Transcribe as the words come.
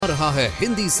रहा है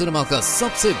हिंदी सिनेमा का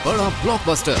सबसे बड़ा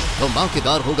ब्लॉकबस्टर।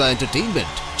 धमाकेदार होगा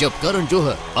एंटरटेनमेंट जब करण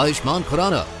जौहर, आयुष्मान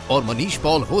खुराना और मनीष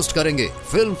पॉल होस्ट करेंगे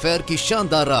फिल्म फेयर की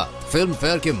शानदार रात। फिल्म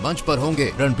फेयर के मंच पर होंगे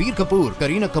रणबीर कपूर,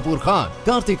 करीना कपूर खान,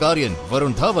 कार्तिक आर्यन,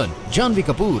 वरुण धवन, जानवी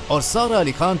कपूर और सारा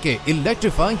अली खान के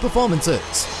इलेक्ट्रीफाइंग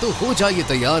परफॉर्मेंसेस। तो हो जाइए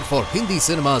तैयार for Hindi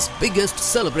cinema's biggest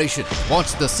celebration.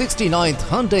 Watch the 69th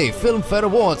Hyundai Film Fair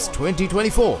Awards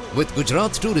 2024 with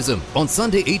Gujarat Tourism on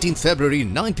Sunday 18th February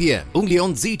 9 p.m. only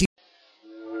on ZT.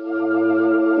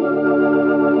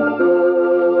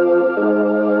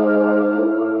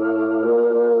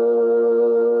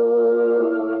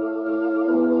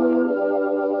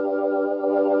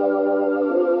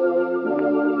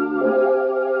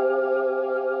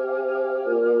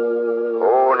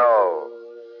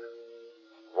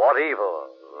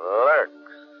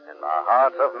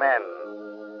 Of men.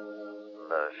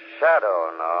 The shadow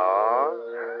knows.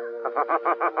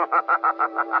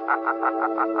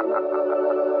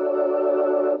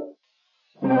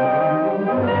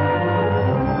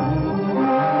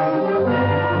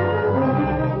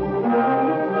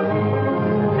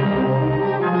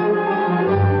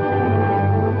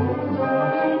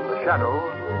 The shadow,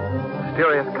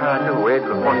 mysterious character who aids the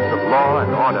forces of law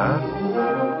and order,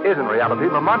 is in reality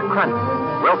Lamont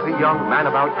Cranston, wealthy young man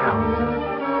about town.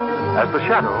 As the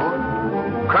shadow,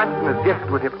 Cranston is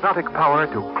gifted with hypnotic power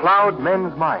to cloud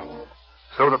men's minds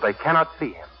so that they cannot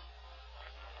see him.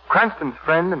 Cranston's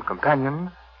friend and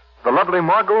companion, the lovely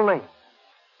Margot Lane,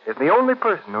 is the only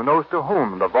person who knows to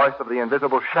whom the voice of the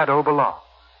invisible shadow belongs.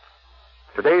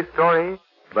 Today's story,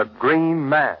 The Green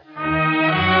Man.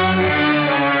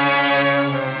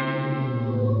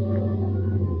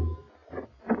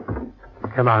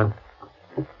 Come on.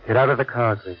 Get out of the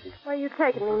car, Gracie. Where are you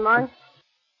taking me, Monk?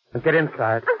 Get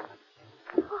inside.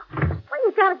 Well,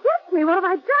 you got against me. What have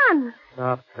I done?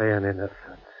 Stop playing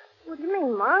innocent. What do you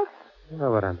mean, Monk? You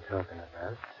know what I'm talking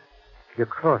about. You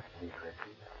crossed me,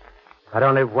 Gracie. Not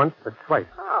only once, but twice.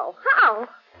 Oh, how?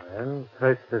 Well,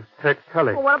 first there's Turk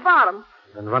Tully. Well, what about him?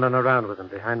 Been running around with him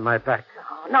behind my back.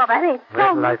 Oh, no, that ain't so.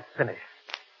 Wait till I finish.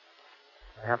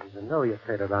 I happen to know you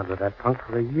played around with that punk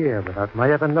for a year without my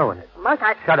ever knowing it. Monk,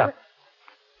 Shut up.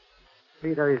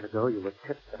 3 days ago, you were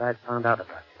tipped that I'd found out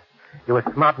about you. You were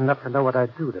smart enough to know what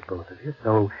I'd do to both of you,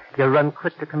 so you run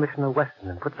quick to Commissioner Weston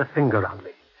and put the finger on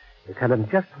me. You tell him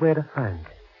just where to find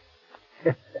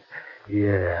me.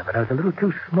 Yeah, but I was a little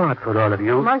too smart for all of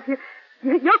you. Monk,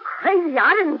 you're crazy.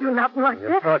 I didn't do nothing like You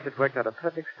that. thought it worked out a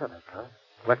perfect setup, huh?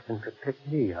 Weston could pick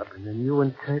me up, and then you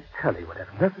and Ted Tully would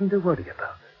have nothing to worry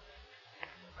about.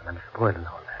 But I'm spoiling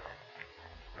all that.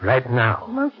 Right now.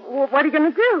 Monk, what are you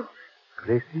going to do?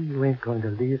 Gracie, you ain't going to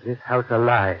leave this house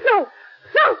alive. No.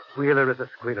 No! Squealer is a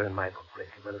squealer in my book,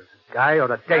 Gracie, whether it's a guy or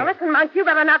a dame. Now, listen, Monk, you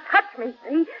better not touch me,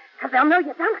 see? Because they'll know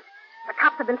you done it. The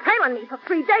cops have been trailing me for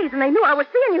 3 days, and they knew I was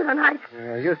seeing you tonight.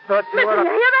 You thought you were... Listen,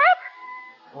 you hear that?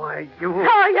 Why, you...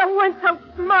 Oh, you weren't so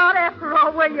smart after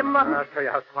all, were you, Monk? I'll show you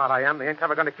how smart I am. They ain't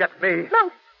never going to get me.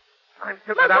 Monk! I'm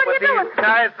to Monk, get up what are with you these doing?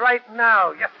 guys right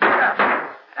now. Yes, sir.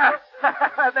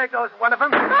 There goes one of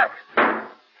them. Monk,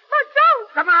 don't!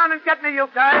 Come on and get me, you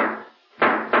guys.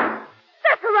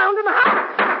 They're surrounding the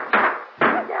house.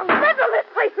 They'll riddle this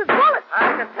place with bullets. I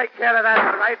can take care of that,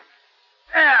 all right.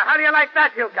 There, how do you like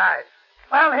that, you guys?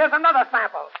 Well, here's another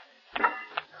sample. Oh,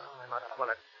 I'm out of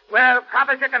bullets. Well,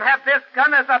 coppers, you can have this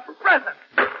gun as a present.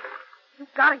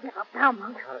 You've got to give up now,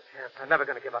 Monk. Not a chance. I'm never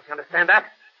going to give up. You understand that?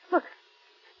 Look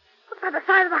by the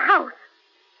side of the house.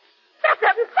 They're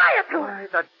setting fire to it. Why,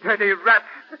 the dirty rats.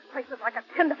 This place is like a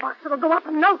tinderbox. It'll go up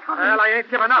in no time. Well, I ain't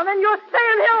giving up. Well, then you're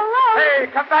staying here alone. Hey,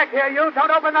 come back here, you.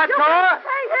 Don't open that You door.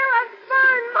 stay here and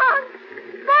burn, Monk.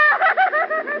 Burn!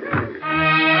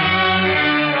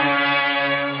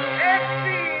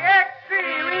 XC,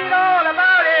 read all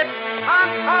about it.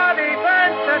 Punk Harvey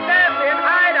burns to death in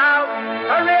hideout.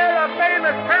 Career of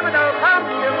famous criminal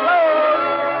comes to blows.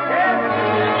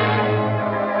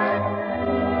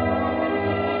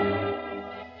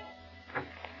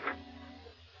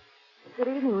 Good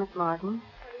evening, Miss Martin.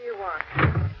 What do you want?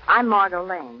 I'm Margot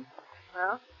Lane.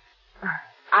 Well? I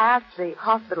asked the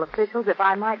hospital officials if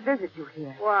I might visit you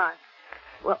here. Why?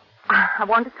 Well, I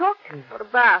want to talk to you. What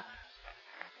about?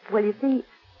 Well, you see,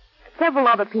 several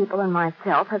other people and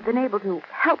myself have been able to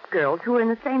help girls who are in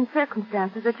the same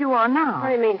circumstances that you are now. What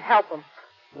do you mean, help them?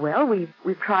 Well,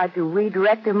 we've tried to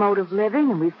redirect their mode of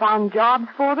living, and we've found jobs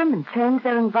for them and changed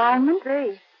their environment.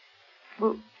 See.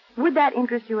 Well, would that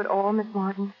interest you at all, Miss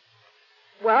Martin?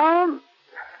 Well,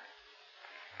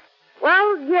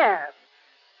 yeah.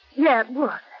 Yeah, it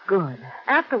would. Good.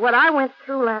 After what I went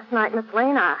through last night, Miss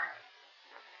Lane, I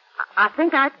I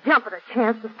think I'd jump at a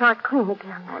chance to start clean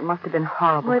again. Oh, it must have been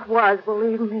horrible. It was,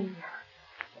 believe me.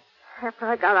 After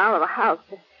I got out of the house,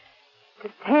 to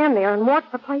stand there and watch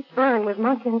the place burn with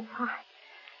Monk inside.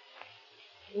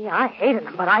 Gee, I hated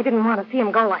him, but I didn't want to see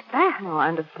him go like that. Oh, I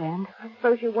understand. I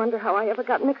suppose you wonder how I ever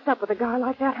got mixed up with a guy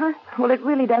like that, huh? Well, it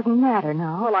really doesn't matter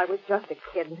now. Well, I was just a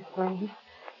kid, Miss Lane.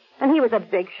 And he was a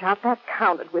big shot. That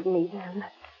counted with me then.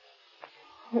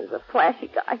 He was a flashy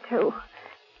guy, too.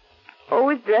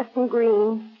 Always dressed in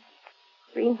green.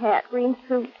 Green hat, green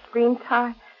suit, green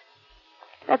tie.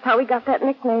 That's how he got that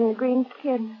nickname, the Green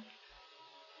Kid.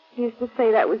 He used to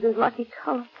say that was his lucky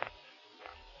color.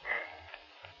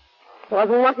 It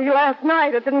wasn't lucky last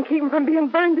night. It didn't keep him from being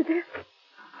burned to death.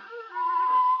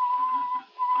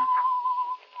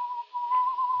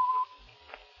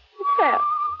 What's that?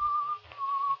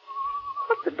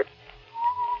 What's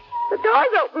the door's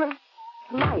opening.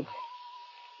 Lights.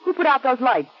 Who put out those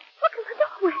lights? Look in the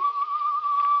doorway.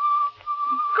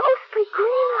 Ghostly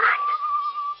green light.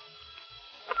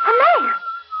 A man.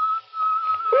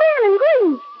 A man in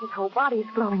green. His whole body is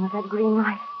glowing with that green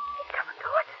light. He's coming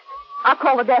towards us. I'll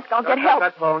call the desk. I'll get help.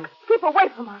 That phone. Keep away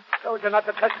from us. Told you not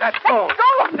to touch that phone. Let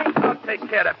go of me. I'll take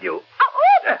care of you.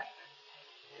 Oh,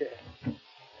 Yeah.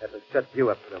 That'll shut you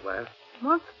up for a while.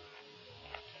 Monk.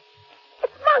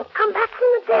 It's Monk. Come back from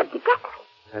the dead to get me.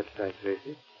 That's right,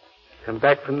 Tracy. Come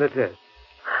back from the dead.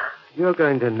 You're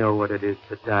going to know what it is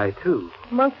to die, too.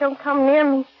 Monk, don't come near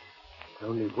me. There's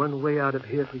only one way out of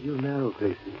here for you now,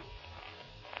 Gracie.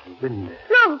 The window.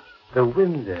 No. The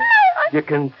window. I- You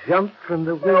can jump from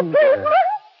the No, window. please, Monk.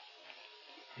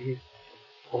 It's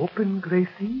open,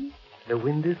 Gracie. The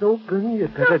window's open.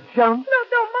 You'd better jump. No,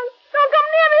 don't, Monk. Don't come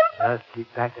near me. Just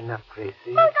keep backing up, Gracie.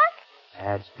 Monk,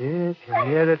 That's it. You're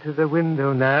nearer to the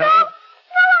window now.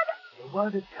 You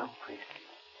want to jump, Gracie.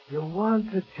 You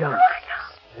want to jump.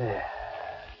 There.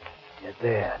 You're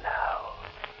there now.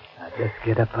 Now just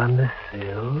get up on the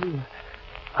sill.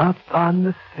 Up on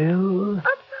the sill. Up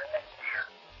on the sill.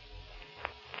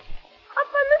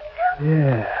 Up on the sill.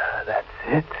 Yeah, that's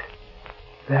it.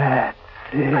 That's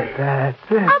it. That's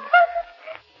it. Up on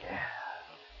the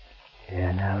sill.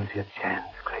 Yeah, now's your chance,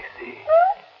 Gracie.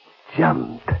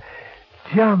 Jump.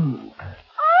 Jump.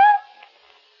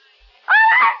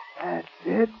 That's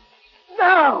it.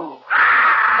 Now.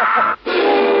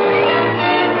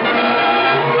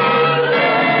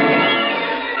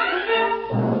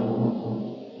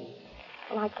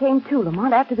 Well, I came to,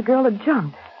 Lamont, after the girl had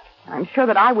jumped. I'm sure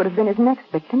that I would have been his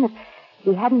next victim if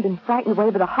he hadn't been frightened away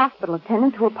by the hospital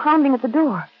attendants who were pounding at the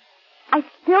door. I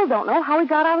still don't know how he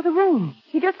got out of the room.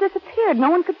 He just disappeared. No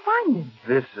one could find him.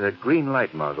 This green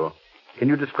light, Margot. Can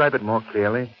you describe it more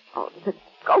clearly? Oh, it was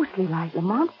a ghostly light,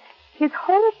 Lamont. His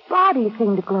whole body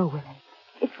seemed to glow with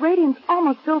it. Its radiance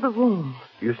almost filled the room.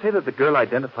 You say that the girl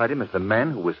identified him as the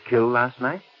man who was killed last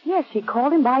night? Yes, she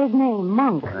called him by his name,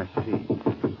 Monk. I see.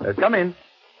 Come in.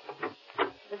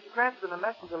 Mr. Cranston, a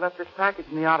messenger left this package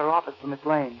in the outer office for Miss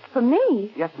Lane. For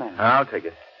me? Yes, ma'am. I'll take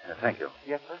it. Thank you.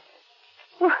 Yes, sir.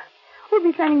 Well, who'll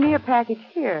be sending me a package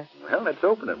here? Well, let's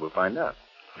open it. We'll find out.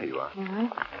 Here you are. All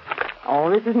right. Oh,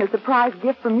 this isn't a surprise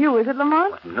gift from you, is it,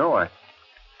 Lamont? No, I...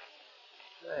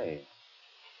 Say,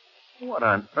 what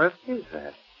on earth is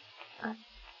that?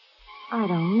 I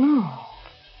don't know.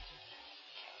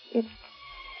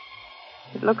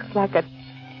 It looks like a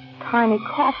tiny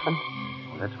coffin.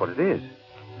 Well, that's what it is.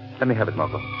 Let me have it,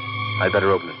 Margot. I'd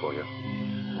better open it for you.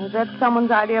 If that's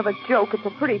someone's idea of a joke, it's a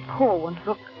pretty poor one.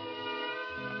 Look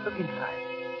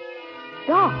inside.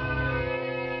 Doll.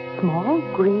 Small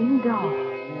green doll.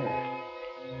 Yes.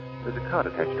 There's a card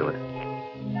attached to it.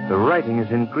 The writing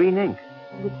is in green ink.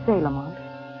 What does it say, Lamont?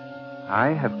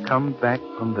 I have come back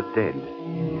from the dead.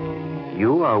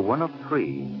 You are one of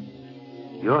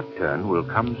 3. Your turn will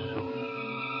come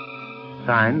soon.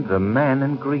 Signed, The Man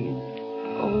in Green.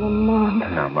 Oh, Lamont.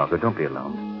 Now, Margot, don't be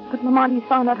alarmed. But, Lamont, he's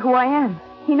found out who I am.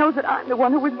 He knows that I'm the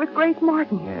one who was with Grace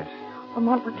Martin. Yes.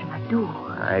 Lamont, what shall I do?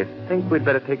 I think we'd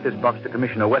better take this box to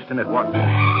Commissioner Weston at once.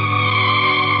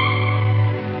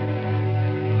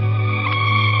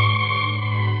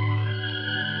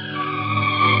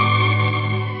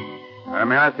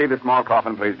 May I see the small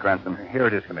coffin, please, Cranston? Here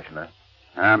it is, Commissioner.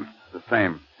 The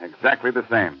same. Exactly the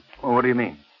same. Well, what do you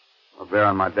mean? Up there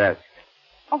on my desk.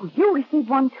 Oh, you received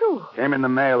one, too. Came in the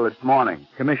mail this morning.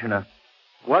 Commissioner,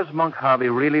 was Monk Harvey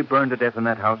really burned to death in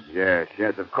that house? Yes,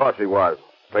 of course he was.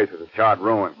 The place was a charred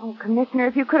ruin. Oh, Commissioner,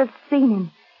 if you could have seen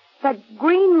him. That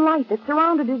green light that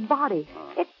surrounded his body.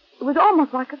 It was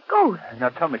almost like a ghost. Now,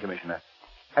 tell me, Commissioner,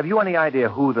 have you any idea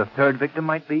who the third victim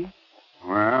might be?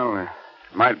 Well,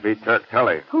 it might be Turk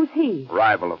Tully, Who's he?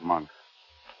 rival of Monk.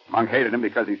 Monk hated him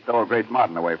because he stole Grace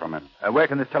Martin away from him. Where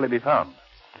can this Tully be found?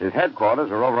 His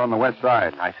headquarters are over on the west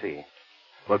side. I see.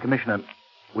 Well, Commissioner,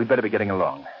 we'd better be getting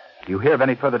along. If you hear of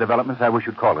any further developments, I wish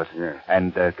you'd call us. Yes.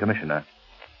 And, Commissioner,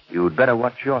 you'd better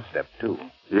watch your step, too.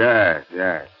 Yes.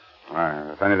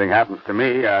 If anything happens to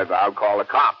me, I'll call the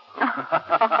cop.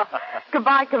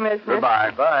 Goodbye, Commissioner.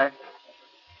 Goodbye. Bye.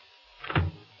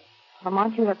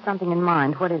 Lamont, you have something in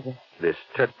mind. What is it? This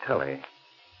Ted Tully.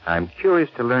 I'm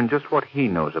curious to learn just what he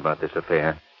knows about this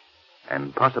affair.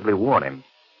 And possibly warn him,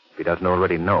 if he doesn't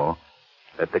already know,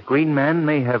 that the Green Man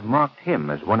may have marked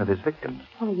him as one of his victims.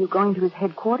 Well, are you going to his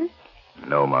headquarters?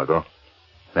 No, Margot.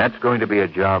 That's going to be a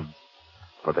job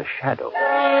for the Shadow.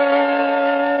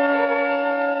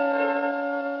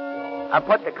 I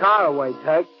put the car away,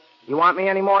 Tug. You want me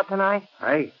any more tonight?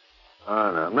 Hey.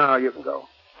 Oh, no, you can go.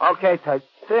 Okay, Tug.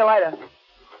 See you later.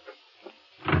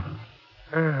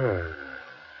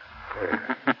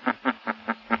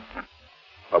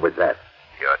 What was that?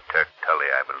 You're Turk Tully,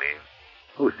 I believe.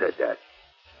 Who said that?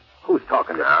 Who's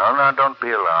talking to me? Now, don't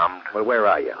be alarmed. Well, where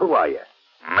are you? Who are you?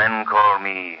 Men call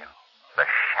me the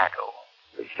Shadow.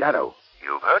 The Shadow.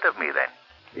 You've heard of me, then?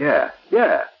 Yeah.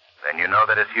 Then you know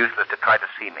that it's useless to try to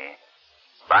see me.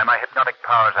 By my hypnotic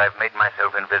powers, I've made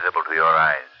myself invisible to your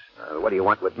eyes. What do you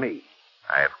want with me?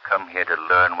 I've come here to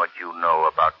learn what you know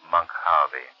about Monk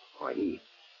Harvey. Why,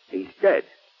 he's dead.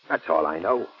 That's all I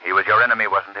know. He was your enemy,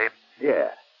 wasn't he? Yeah.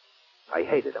 I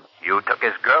hated him. You took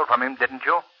his girl from him, didn't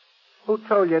you? Who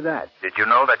told you that? Did you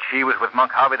know that she was with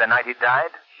Monk Harvey the night he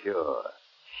died? Sure.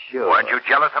 Weren't you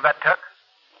jealous of that, Turk?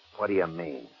 What do you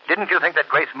mean? Didn't you think that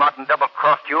Grace Martin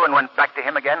double-crossed you and went back to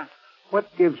him again?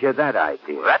 What gives you that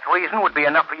idea? That reason would be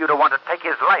enough for you to want to take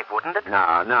his life, wouldn't it?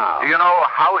 No. Do you know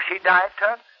how she died,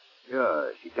 Turk?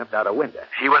 Sure. She jumped out a window.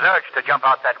 She was urged to jump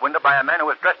out that window by a man who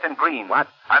was dressed in green. What?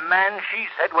 A man she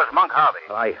said was Monk Harvey.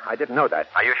 Well, I didn't know that.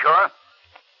 Are you sure?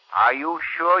 Are you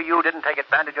sure you didn't take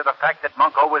advantage of the fact that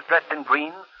Monk was dressed in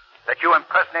green? That you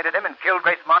impersonated him and killed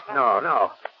Grace Martin?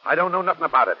 No. I don't know nothing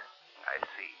about it. I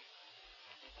see.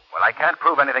 Well, I can't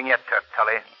prove anything yet, Turk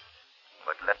Tully.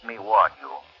 But let me warn you.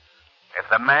 If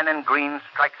the man in green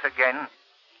strikes again,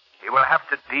 he will have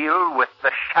to deal with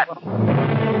the Shadow.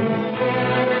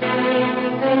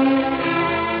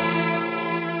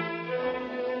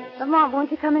 Lamont,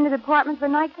 won't you come into the department for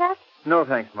nightcap? No,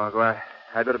 thanks, Margot.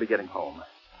 I'd better be getting home.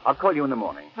 I'll call you in the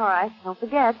morning. All right. Don't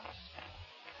forget.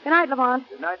 Good night, Lamont.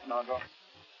 Good night, Margot.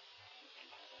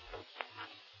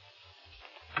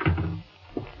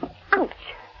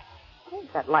 Ouch. Where's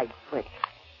that light switch?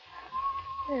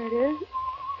 There it is.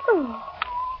 Oh.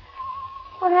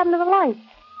 What happened to the light?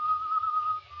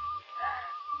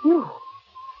 You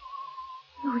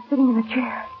were sitting in a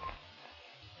chair.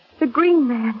 The Green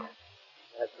Man.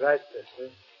 That's right, sister.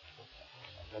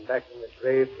 I'm back from the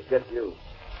grave to get you.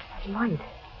 That light.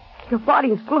 Your body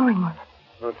is glowing with it.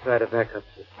 Don't try to back up,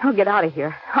 sister. I'll get out of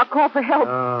here. I'll call for help.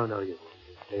 Oh, no, you won't.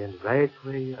 You're staying right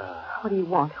where you are. What do you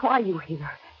want? Why are you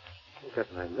here? You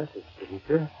got my message, didn't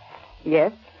you?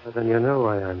 Yes? Well, then you know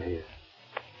why I'm here.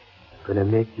 I'm going to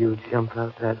make you jump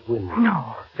out that window.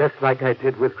 No. Just like I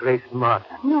did with Grace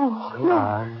Martin. No.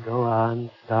 Go on.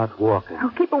 Start walking. I'll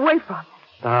keep away from it.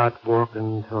 Start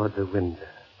walking toward the window.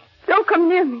 Don't come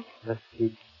near me. Just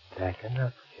keep backing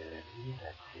up, Shirley.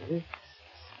 That's it.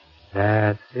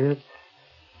 That's it.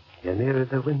 You're nearer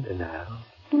the window now.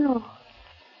 No.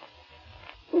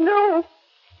 No.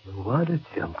 You want to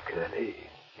jump, Curly.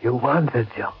 You want to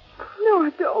jump. No,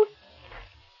 I don't.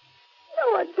 No,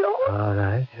 I don't. All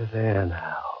right, you're there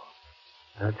now.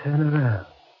 Now turn around.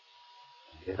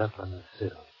 Get up on the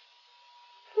sill.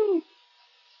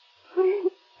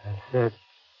 Please. I said,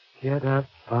 get up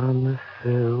on the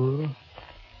sill.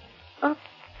 Up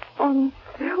on the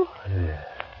sill?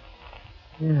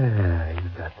 Yeah, you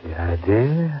got the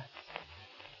idea.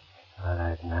 All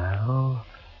right, now,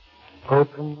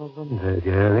 open the window,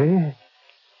 girlie.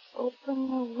 Open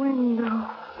the window.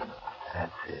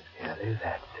 That's it, girlie,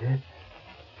 that's it.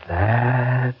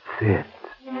 That's it.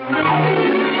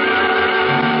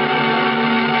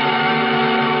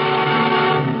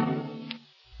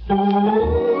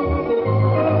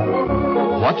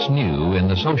 What's new in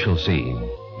the social scene?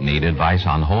 Need advice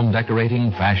on home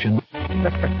decorating, fashion?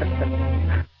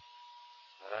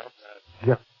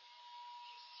 Yeah.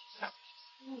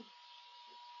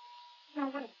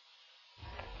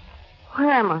 Where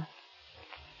am I?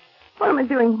 What am I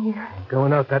doing here?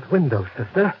 Going out that window,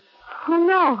 sister. Oh,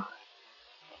 no.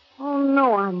 Oh,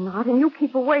 no, I'm not. And you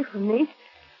keep away from me.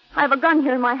 I have a gun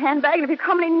here in my handbag, and if you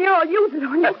come any nearer, I'll use it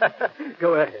on you.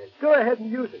 Go ahead. Go ahead and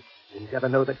use it. You gotta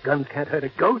know that guns can't hurt a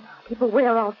goat. Keep away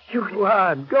or I'll shoot. Go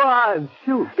on,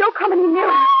 shoot. Don't come any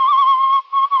nearer.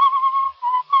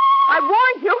 I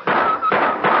warned you.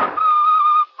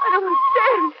 I don't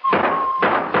understand.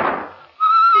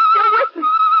 You're still with me.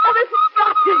 Oh, this has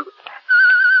stopped you.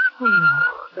 Oh,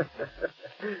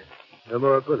 no. No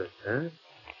more bullets, huh?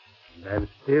 And I'm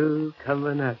still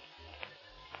coming at you.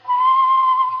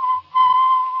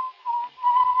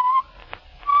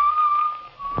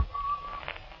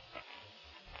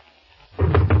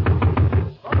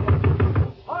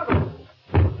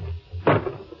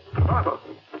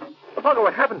 Margot,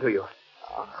 what happened to you?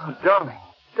 Oh, darling.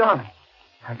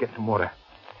 I'll get some water.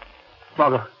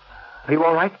 Margot, are you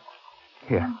all right?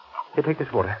 Here, take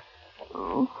this water.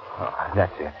 Oh,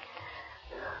 that's it.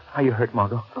 Are you hurt,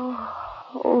 Margot?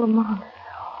 Oh, Lamont.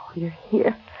 Oh, you're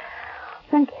here.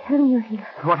 Thank heaven you're here.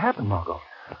 What happened, Margot?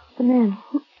 The man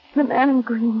in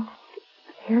green was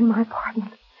here in my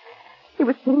apartment. He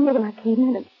was sitting there when I came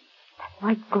in, and that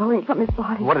light glowing from his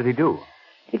body. What did he do?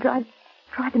 He tried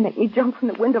to make me jump from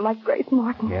the window like Grace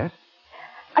Martin. Yes?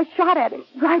 I shot at him,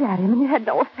 right at him, and it had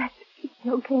no effect. He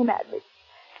still came at me.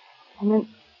 And then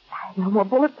I had no more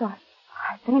bullets. I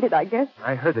fainted, I guess.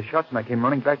 I heard the shots and I came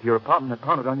running back to your apartment and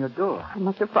pounded on your door. I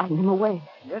must have frightened him away.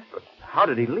 Yes, but how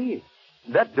did he leave?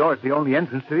 That door is the only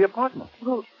entrance to the apartment.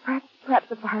 Well, perhaps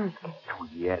the fire escape. Oh,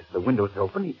 yes, the window's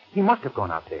open. He must have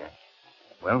gone out there.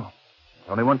 Well,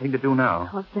 there's only one thing to do now.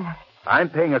 What's that? I'm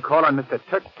paying a call on Mr.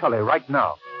 Turk Tully right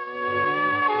now.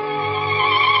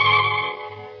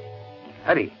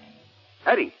 Eddie.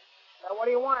 What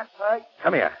do you want, Turk?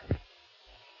 Come here.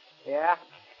 Yeah?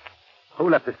 Who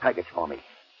left this package for me?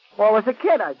 Well, it was a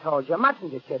kid, I told you. A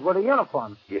messenger kid with a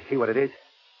uniform. Do you see what it is?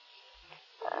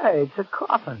 Hey, it's a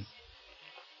coffin.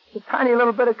 It's a tiny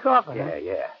little bit of coffin.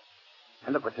 Yeah.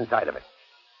 And look what's inside of it.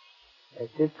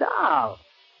 It's a doll.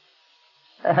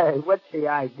 Hey, what's the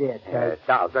idea, Turk?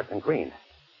 Doll dressed in green.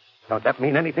 Don't that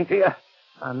mean anything to you?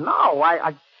 No,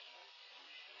 I...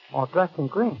 Oh, dressed in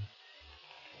green.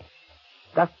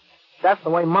 That's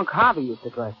the way Monk Harvey used to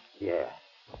dress. Yeah.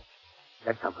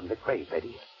 That come from the grave,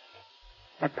 Eddie.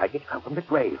 That package come from the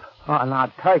grave. Oh,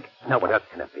 now, Turk. Now, what else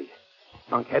can it be?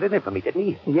 Monk had it in for me, didn't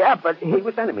he? Yeah, but he... We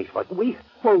was enemies, wasn't we?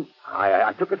 Well...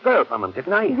 I took a girl from him,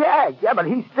 didn't I? Yeah, but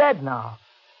he's dead now.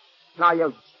 Now,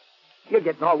 you're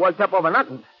getting all worked up over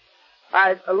nothing.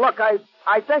 Look, I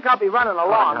think I'll be running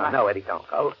along. No, Eddie, don't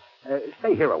go.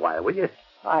 Stay here a while, will you?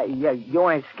 You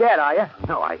ain't scared, are you?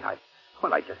 No, I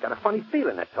just got a funny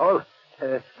feeling, that's all.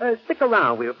 Stick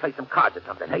around. We'll play some cards or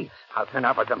something, hey? I'll turn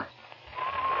out for some...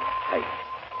 Hey,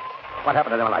 what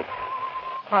happened to them lights?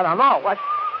 I don't know. What?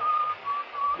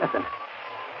 Listen.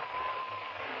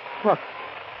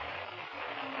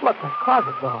 Look, the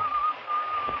closet door.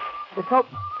 It's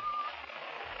open.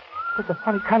 There's a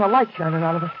funny kind of light shining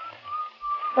out of it.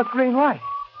 A green light.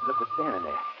 Look what's standing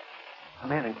there. A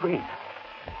man in green.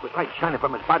 With light shining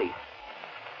from his body.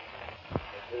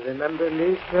 You remember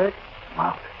me, Turk?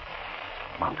 Monk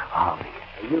Harvey.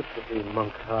 I used to be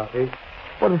Monk Harvey.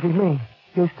 What does he mean?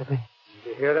 Used to be. Did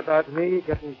you hear about me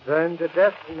getting burned to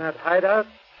death in that hideout?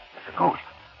 It's a ghost.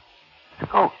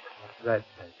 That's right,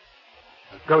 Turk.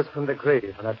 A ghost from the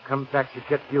grave, and I've come back to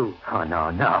get you. Oh,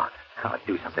 no. Oh,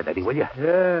 do something, Eddie, will you?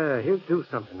 Yeah, he'll do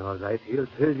something, all right. He'll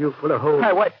fill you full of holes.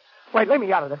 Hey, wait, let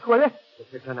me out of this, will you?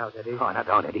 Get your gun out, Eddie. Oh, now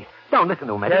don't, Eddie. Don't listen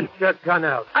to him, Eddie. Get your gun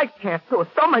out. I can't do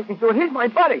it. Don't make me do it. He's my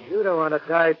buddy. You don't want to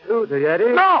die, too, do you,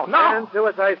 Eddie? No. And do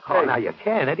as I say. Oh, now you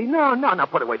can, Eddie. No. Now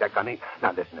put away that gun.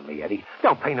 Now listen to me, Eddie.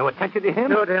 Don't pay no attention to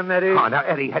him. Shoot him, Eddie. Oh, now,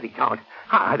 Eddie, don't.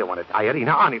 I don't want to die, Eddie.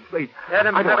 Now, honestly. Let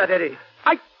him have it, Eddie.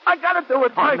 I gotta do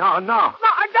it, Oh, Mike. no. No,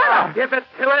 I gotta. Give it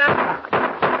to him.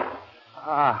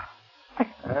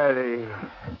 Eddie.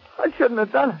 I shouldn't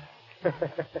have done it.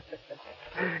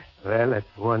 Well, that's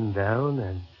one down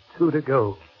and two to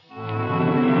go.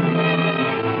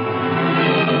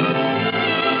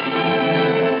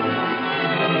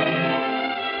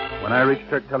 When I reached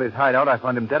Turk Tully's hideout, I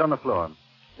found him dead on the floor.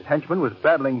 His henchman was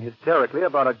babbling hysterically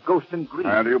about a ghost in green.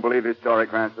 Do you believe his story,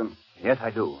 Cranston? Yes,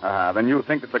 I do. Then you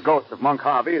think that the ghost of Monk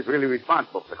Harvey is really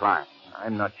responsible for the crime?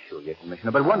 I'm not sure yet,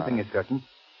 Commissioner, but one thing is certain.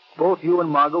 Both you and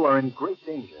Margot are in great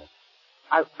danger.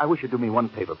 I wish you'd do me one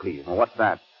favor, please. Well, what's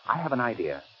that? I have an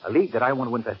idea, a lead that I want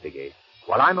to investigate.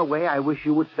 While I'm away, I wish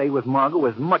you would stay with Margot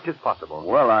as much as possible.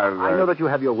 Well, I know that you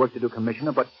have your work to do,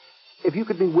 Commissioner, but if you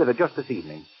could be with her just this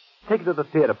evening, take her to the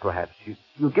theater, perhaps.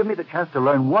 You'll give me the chance to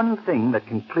learn one thing that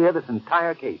can clear this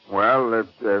entire case. Well,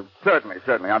 certainly.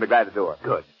 I'll be glad to do it.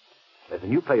 Good. There's a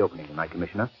new play opening tonight,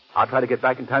 Commissioner. I'll try to get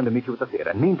back in time to meet you at the theater.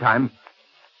 And meantime,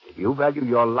 if you value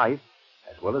your life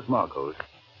as well as Margot's,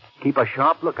 keep a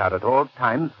sharp lookout at all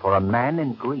times for a man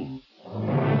in green.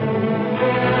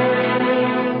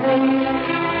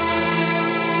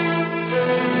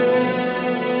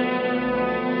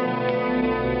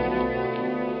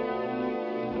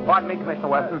 Pardon me, Commissioner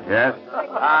Weston. Yes?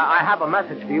 I have a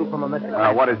message for you from a Mr.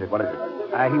 Clancy. What is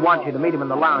it? He wants you to meet him in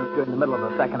the lounge during the middle of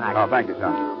the second act. Oh, thank you,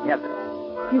 son. Yes,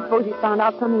 sir. Do you suppose he found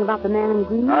out something about the man in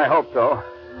green? I hope so.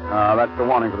 That's the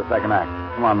warning for the second act.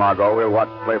 Come on, Margot. We'll watch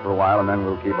the play for a while, and then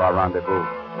we'll keep our rendezvous.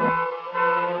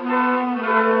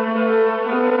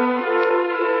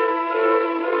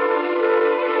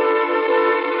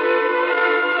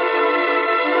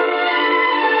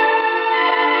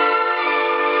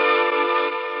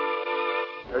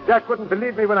 Jack wouldn't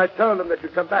believe me when I told him that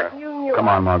you'd come back. Come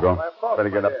on, Margot. Better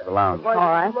get up to the lounge. All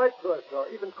right.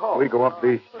 We go up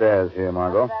these stairs here,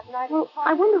 Margot. Well,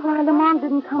 I wonder why Lamont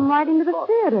didn't come right into the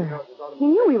theater. He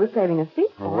knew we were saving a seat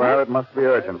for him. Well, it must be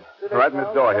urgent. Right in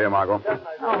this door here, Margot.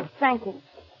 Oh, thank you.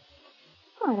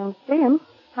 Oh, I don't see him.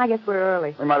 I guess we're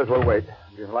early. We might as well wait.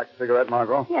 Do you like a cigarette,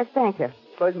 Margot? Yes, thank you.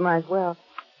 Suppose you might as well.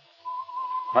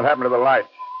 What happened to the lights?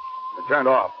 They turned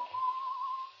off.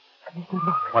 Commissioner,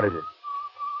 look. What is it?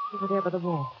 Over there by the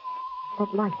wall.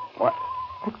 That light. What?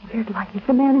 That weird light. It's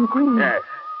the man in green. Yes,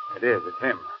 it is. It's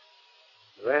him.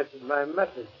 You answered my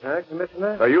message, huh,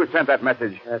 Commissioner? So you sent that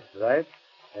message. That's right.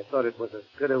 I thought it was as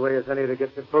good a way as any to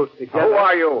get you both together. Who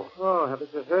are you? Oh,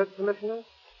 haven't you heard, Commissioner?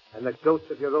 I'm the ghost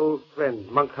of your old friend,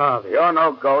 Monk Harvey. You're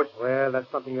no ghost. Well,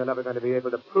 that's something you're never going to be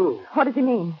able to prove. What does he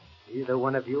mean? Either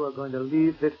one of you are going to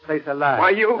leave this place alive.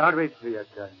 Why, you... Don't reach for your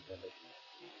gun, Commissioner.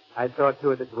 I saw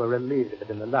to it that you were relieved of it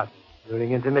in the lobby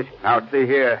during intermission. Now, see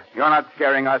here. You're not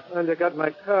scaring us. And you got my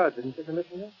card, didn't you,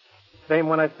 Commissioner? The same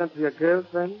one I sent to your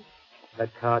girlfriend? That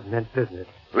card meant business.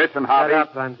 Listen, Harvey. Shut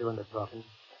up, I'm doing the talking.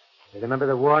 You remember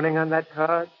the warning on that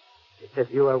card? It said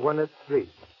you are one of three.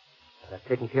 I've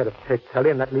taken care of Ted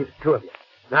Tully, and that leaves two of you.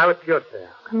 Now it's your turn.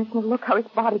 Commissioner, look how his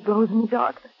body glows in the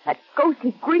dark. That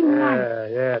ghostly green light.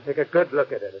 Yeah. Take a good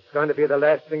look at it. It's going to be the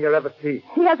last thing you'll ever see.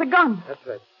 He has a gun. That's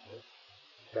right.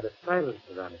 Got a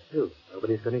silencer on it, too.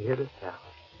 Nobody's going to hear the sound.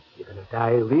 You're going to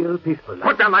die real peaceful.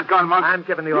 Put down that gun, Monk. I'm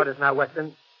giving the orders now,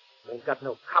 Weston. We ain't got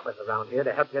no coppers around here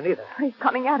to help you neither. He's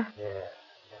coming at us. Yeah.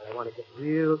 Now, I want to get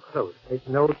real close. Take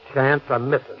no chance on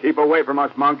missing. Keep away from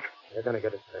us, Monk. You're going to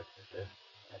get us first, sister.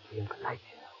 That's being polite,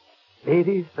 you know.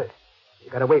 Ladies first.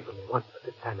 You got away from me once, but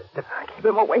this time it's different. Keep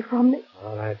him away from me.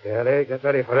 All right, girlie. Get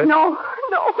ready for it. No.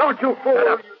 Don't you fool.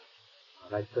 All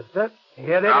right, sister.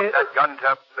 Here it Drop is. that gun,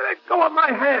 Tubb. Let go of my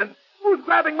hand. Who's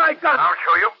grabbing my gun? I'll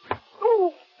show you.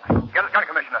 Ooh. Get his gun,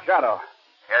 Commissioner. Shadow.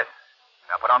 Yes.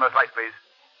 Now put on those lights, please.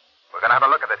 We're going to have a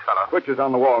look at this fellow. Switches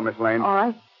on the wall, Miss Lane. All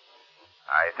right.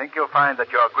 I think you'll find that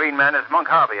your green man is Monk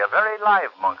Harvey, a very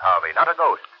live Monk Harvey, not a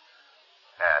ghost.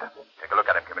 Take a look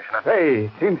at him, Commissioner. Hey,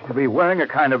 seems to be wearing a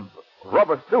kind of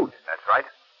rubber suit. That's right.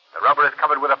 The rubber is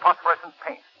covered with a phosphorescent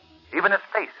paint. Even his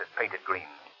face is painted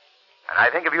green. And I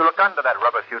think if you look under that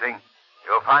rubber suiting,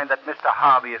 you'll find that Mr.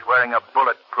 Harvey is wearing a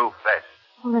bulletproof vest.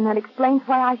 Well, then that explains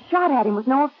why I shot at him with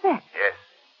no effect. Yes.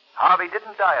 Harvey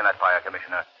didn't die in that fire,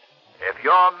 Commissioner. If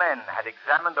your men had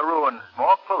examined the ruins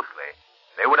more closely,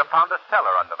 they would have found a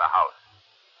cellar under the house.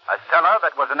 A cellar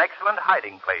that was an excellent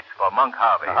hiding place for Monk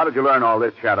Harvey. Now, how did you learn all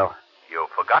this, Shadow? You've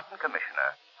forgotten,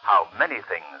 Commissioner, how many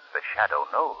things the Shadow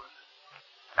knows.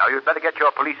 Now, you'd better get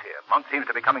your police here. Monk seems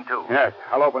to be coming, too. Yes,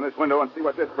 I'll open this window and see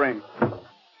what this brings.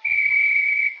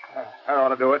 That ought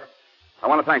to do it. I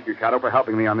want to thank you, Shadow, for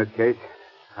helping me on this case.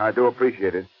 I do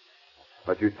appreciate it.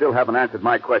 But you still haven't answered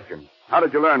my question. How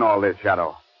did you learn all this,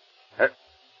 Shadow?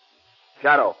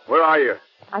 Shadow, where are you?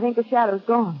 I think the shadow's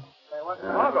gone.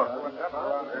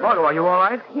 Margot, are you all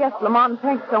right? Yes, Lamont,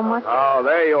 thanks so much. Oh,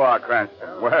 there you are,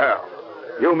 Cranston. Well,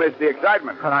 you missed the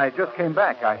excitement. But I just came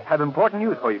back. I have important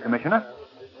news for you, Commissioner.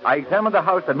 I examined the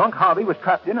house that Monk Harvey was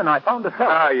trapped in, and I found a cellar.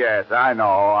 Ah, yes, I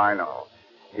know.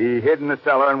 He hid in the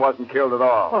cellar and wasn't killed at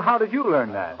all. Well, how did you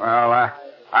learn that? Well,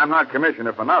 I'm not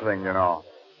commissioner for nothing, you know.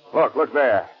 Look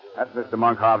there. That's Mr.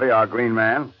 Monk Harvey, our green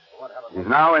man. He's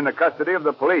now in the custody of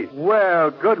the police.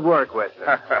 Well, good work,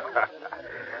 Weston.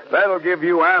 That'll give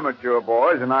you amateur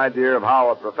boys an idea of how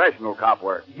a professional cop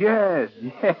works. Yes.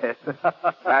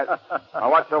 Now,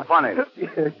 what's so funny?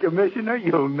 Commissioner,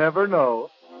 you'll never know.